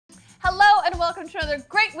welcome to another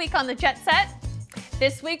great week on the Jet Set.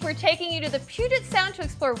 This week we're taking you to the Puget Sound to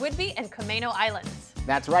explore Whidbey and Camano Islands.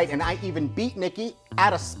 That's right, and I even beat Nikki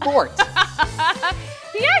at a sport.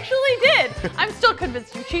 He actually did. I'm still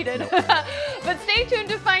convinced you cheated. Nope. But stay tuned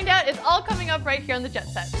to find out. It's all coming up right here on the Jet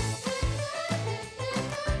Set.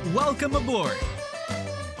 Welcome aboard.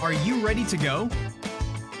 Are you ready to go?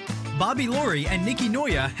 Bobby Laurie and Nikki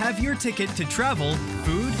Noya have your ticket to travel,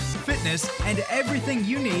 food, fitness, and everything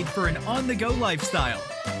you need for an on-the-go lifestyle.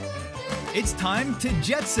 It's time to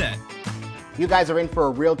Jet Set. You guys are in for a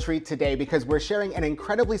real treat today because we're sharing an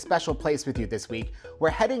incredibly special place with you this week. We're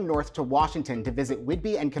heading north to Washington to visit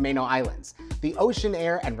Whidbey and Camano Islands. The ocean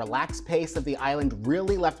air and relaxed pace of the island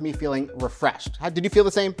really left me feeling refreshed. Did you feel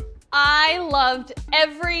the same? I loved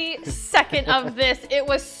every second of this. It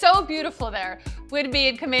was so beautiful there. Whidbey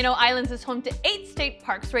and Camano Islands is home to 8 state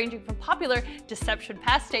parks ranging from popular Deception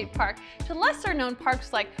Pass State Park to lesser known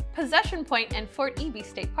parks like Possession Point and Fort Ebey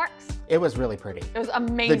State Parks. It was really pretty. It was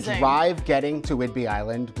amazing. The drive getting to Whidbey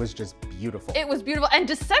Island was just beautiful. It was beautiful. And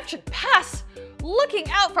Deception Pass, looking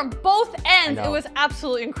out from both ends, it was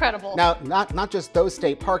absolutely incredible. Now, not just those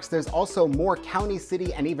state parks, there's also more county,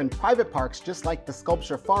 city, and even private parks, just like the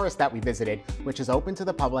Sculpture Forest that we visited, which is open to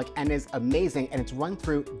the public and is amazing, and it's run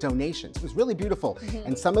through donations. It was really beautiful.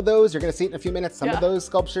 And some of those, you're gonna see it in a few minutes, some of those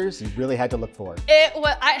sculptures you really had to look for. That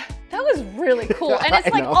was really cool. And it's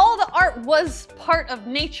like all the art was part of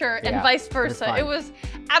nature and vice versa. It was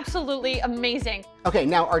absolutely amazing. Okay,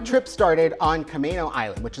 now our trip started on Camano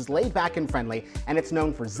Island, which is laid back and friendly, and it's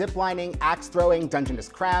known for ziplining, axe throwing, Dungeness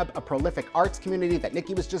crab, a prolific arts community that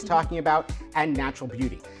Nikki was just talking about, and natural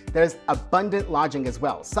beauty. There's abundant lodging as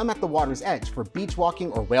well, some at the water's edge for beach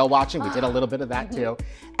walking or whale watching. We did a little bit of that too.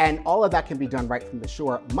 And all of that can be done right from the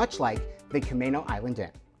shore, much like the Camano Island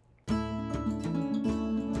Inn.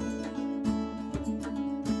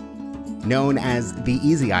 Known as the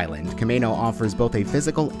Easy Island, Camano offers both a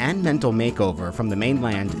physical and mental makeover from the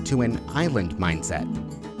mainland to an island mindset.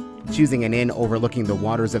 Choosing an inn overlooking the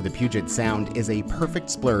waters of the Puget Sound is a perfect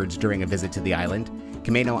splurge during a visit to the island.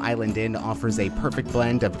 Camano Island Inn offers a perfect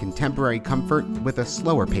blend of contemporary comfort with a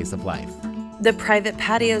slower pace of life. The private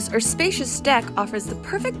patios or spacious deck offers the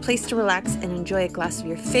perfect place to relax and enjoy a glass of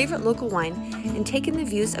your favorite local wine and take in the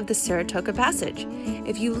views of the Saratoga Passage.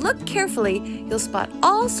 If you look carefully, you'll spot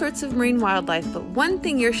all sorts of marine wildlife, but one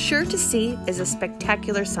thing you're sure to see is a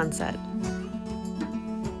spectacular sunset.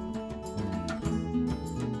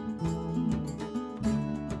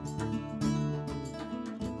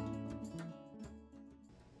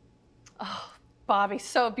 Bobby,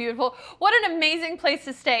 so beautiful. What an amazing place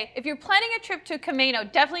to stay. If you're planning a trip to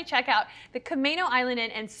Camano, definitely check out the Camano Island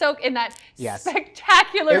Inn and soak in that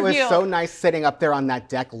spectacular view. It was so nice sitting up there on that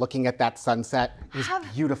deck looking at that sunset. It was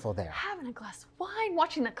beautiful there. Having a glass of wine,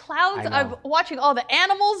 watching the clouds, watching all the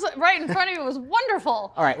animals right in front of you. It was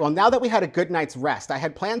wonderful. All right, well, now that we had a good night's rest, I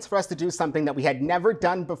had plans for us to do something that we had never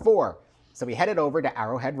done before. So we headed over to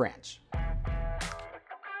Arrowhead Ranch.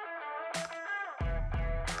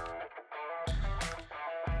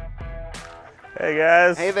 Hey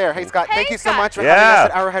guys. Hey there. Hey Scott. Hey, Thank you so Scott. much for having us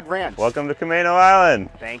at Arrowhead Ranch. Welcome to Camano Island.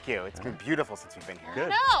 Thank you. It's been beautiful since we've been here. Good.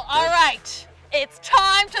 No, all right. It's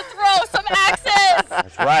time to throw some axes.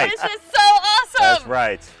 That's right. This is so awesome. That's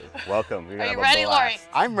right. Welcome. Are you ready, Laurie?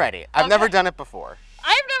 I'm ready. I've never done it before.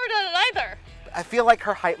 I've never done it either. I feel like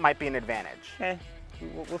her height might be an advantage.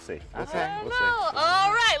 We'll see. All right,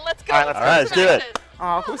 let's go. All right, let's do it.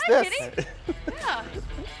 Oh, who's Hi, this? Kitty. Yeah.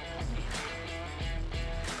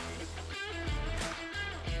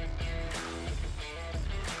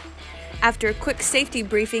 After a quick safety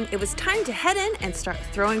briefing, it was time to head in and start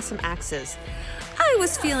throwing some axes. I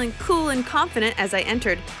was feeling cool and confident as I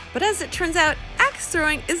entered, but as it turns out, axe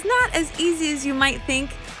throwing is not as easy as you might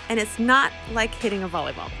think, and it's not like hitting a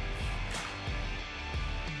volleyball.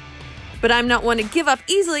 But I'm not one to give up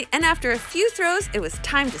easily, and after a few throws, it was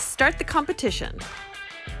time to start the competition.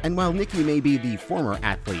 And while Nikki may be the former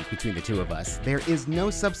athlete between the two of us, there is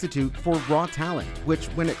no substitute for raw talent, which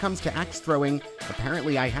when it comes to axe throwing,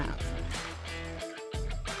 apparently I have.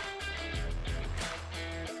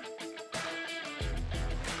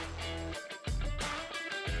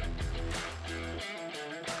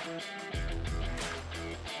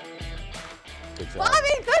 Good job.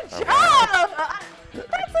 Bobby, good job.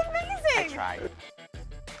 That's amazing. I tried.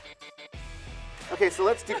 Okay, so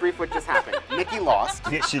let's debrief what just happened. Nikki lost.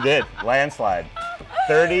 She did. Landslide.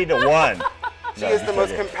 30-1. She is the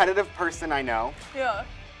most competitive person I know. Yeah.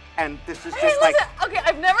 And this is Hey, just like... listen, okay,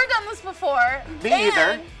 I've never done this before. Me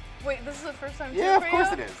either. Wait, this is the first time Yeah, for of course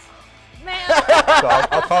you? it is. Man, So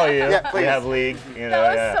I'll call you. Yeah, please. We have league. You know,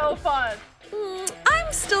 that was so fun.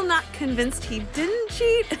 I'm still still not convinced he didn't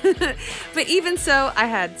cheat, but even so, I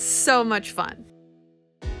had so much fun.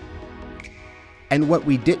 And what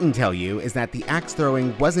we didn't tell you is that the axe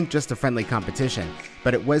throwing wasn't just a friendly competition,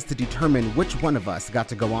 but it was to determine which one of us got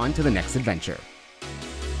to go on to the next adventure.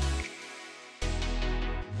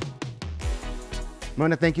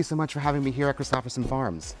 Mona, thank you so much for having me here at Christopherson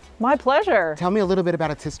Farms. My pleasure. Tell me a little bit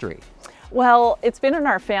about its history. Well, it's been in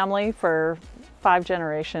our family for 5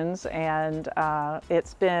 generations, and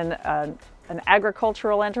it's been an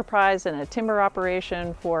agricultural enterprise and a timber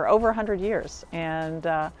operation for over 100 years. And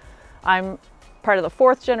I'm part of the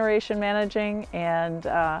 4th generation managing, and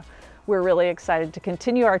we're really excited to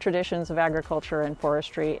continue our traditions of agriculture and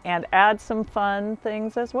forestry and add some fun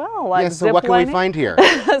things as well, like Yes, so what can we find here?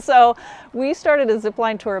 So we started a zip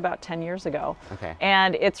line tour about 10 years ago. Okay.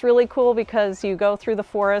 And it's really cool because you go through the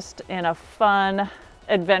forest in a fun,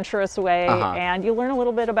 adventurous way, and you learn a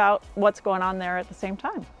little bit about what's going on there at the same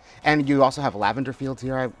time. And you also have lavender fields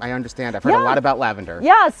here, I understand. I've heard a lot about lavender.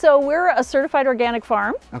 Yeah, so we're a certified organic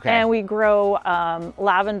farm, Okay. and we grow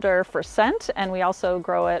lavender for scent, and we also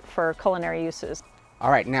grow it for culinary uses.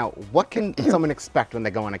 All right, now, what can someone expect when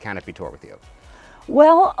they go on a canopy tour with you?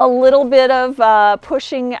 Well, a little bit of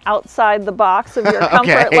pushing outside the box of your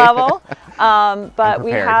comfort level, but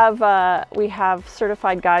we have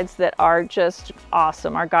certified guides that are just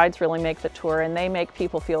awesome. Our guides really make the tour, and they make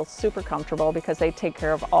people feel super comfortable because they take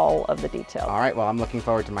care of all of the details. All right, well, I'm looking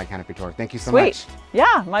forward to my canopy tour. Thank you so much. Sweet.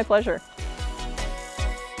 Yeah, my pleasure.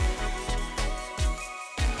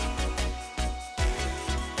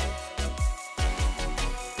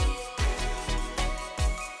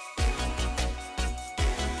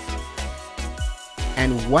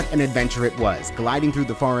 And what an adventure it was. Gliding through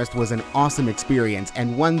the forest was an awesome experience,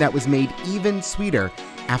 and one that was made even sweeter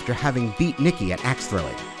after having beat Nikki at axe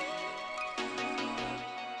throwing.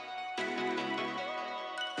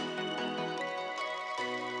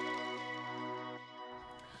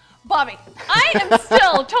 Bobby, I am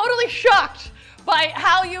still totally shocked by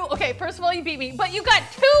how you, okay, first of all, you beat me, but you got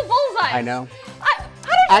 2 bullseyes. I know. How did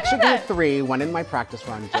you Actually do got that? 3, one in my practice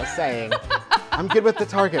run, just saying. I'm good with the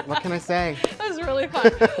target, what can I say? That was really fun.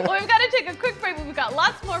 Well, we've got to take a quick break, but we've got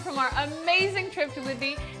lots more from our amazing trip to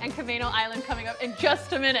Whidbey and Camano Island coming up in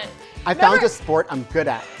just a minute. I found a sport I'm good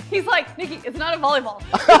at. He's like, Nikki, it's not a volleyball.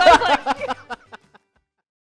 So I was like,